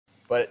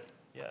But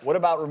what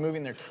about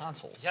removing their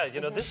tonsils? Yeah,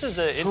 you know, this is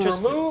an To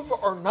interesting... remove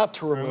or not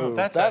to remove?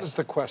 That is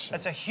the question.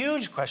 That's a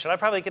huge question. I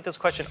probably get this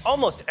question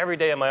almost every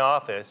day in my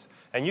office,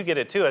 and you get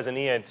it too as an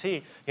ENT.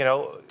 You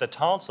know, the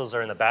tonsils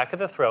are in the back of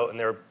the throat, and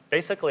they're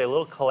basically a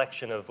little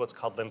collection of what's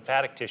called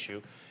lymphatic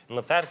tissue. And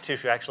lymphatic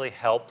tissue actually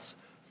helps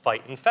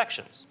fight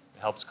infections.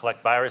 It helps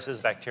collect viruses,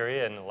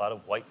 bacteria, and a lot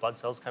of white blood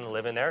cells kind of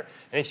live in there.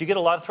 And if you get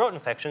a lot of throat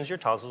infections, your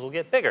tonsils will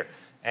get bigger.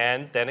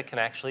 And then it can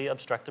actually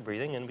obstruct the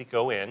breathing, and we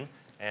go in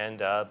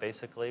and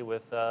basically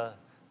with a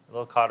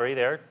little cautery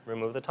there,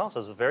 remove the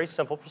tonsils. It's a very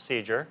simple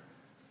procedure,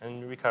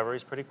 and recovery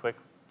is pretty quick.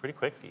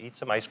 You eat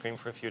some ice cream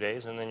for a few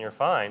days, and then you're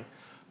fine.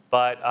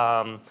 But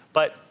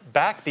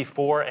back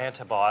before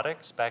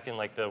antibiotics, back in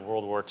like the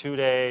World War II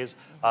days,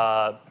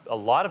 a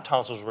lot of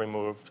tonsils were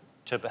removed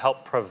to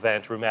help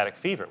prevent rheumatic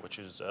fever, which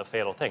is a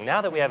fatal thing.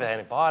 Now that we have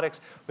antibiotics,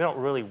 we don't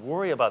really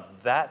worry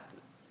about that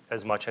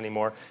as much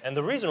anymore. And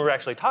the reason we're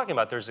actually talking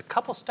about, there's a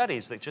couple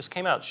studies that just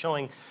came out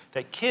showing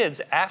that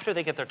kids, after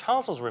they get their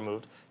tonsils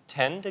removed,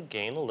 tend to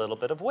gain a little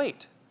bit of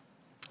weight.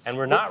 And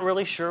we're not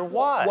really sure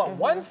why. Well,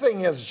 one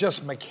thing is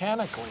just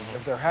mechanically,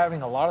 if they're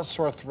having a lot of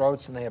sore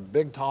throats and they have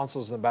big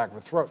tonsils in the back of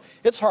the throat,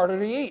 it's harder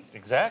to eat.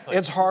 Exactly.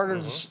 It's harder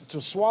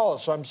to swallow.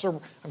 So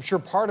I'm sure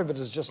part of it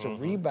is just a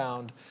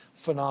rebound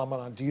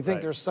phenomenon. Do you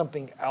think there's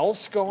something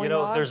else going on? You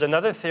know, there's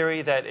another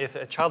theory that if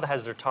a child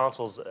has their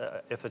tonsils,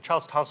 if the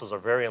child's tonsils are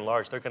very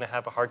enlarged, they're going to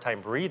have a hard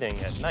time breathing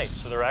at night.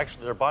 So they're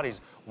actually, their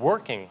body's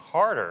working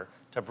harder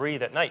to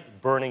breathe at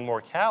night, burning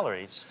more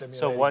calories.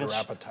 Stimulating your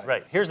appetite.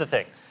 Right. Here's the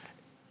thing.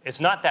 It's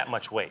not that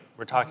much weight.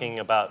 We're talking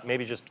about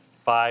maybe just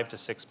 5 to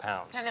 6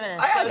 pounds. Kind of an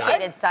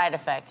associated side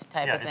effect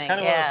type of thing. It's kind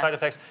of one of those side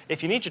effects.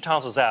 If you need your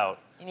tonsils out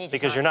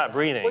because you're not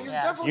breathing, well, you're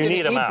definitely you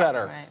need them eat out.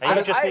 better. Right. And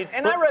you just need,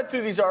 I read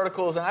through these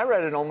articles, and I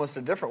read it almost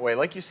a different way.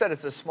 Like you said,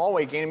 it's a small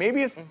weight gain.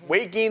 Maybe it's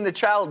weight gain the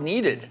child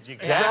needed.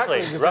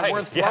 Exactly. Because Right. they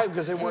weren't thriving,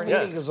 because they weren't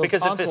eating, because those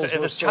tonsils were if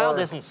a child sore.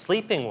 isn't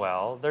sleeping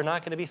well, they're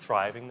not going to be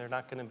thriving. They're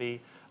not going to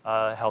be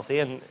healthy,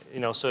 and you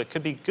know, so it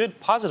could be good,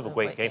 positive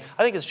weight gain.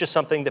 I think it's just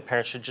something that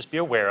parents should just be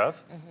aware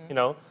of. You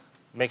know,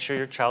 make sure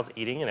your child's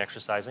eating and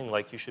exercising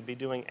like you should be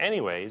doing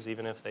anyways,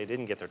 even if they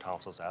didn't get their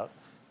tonsils out,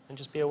 and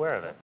just be aware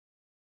of it.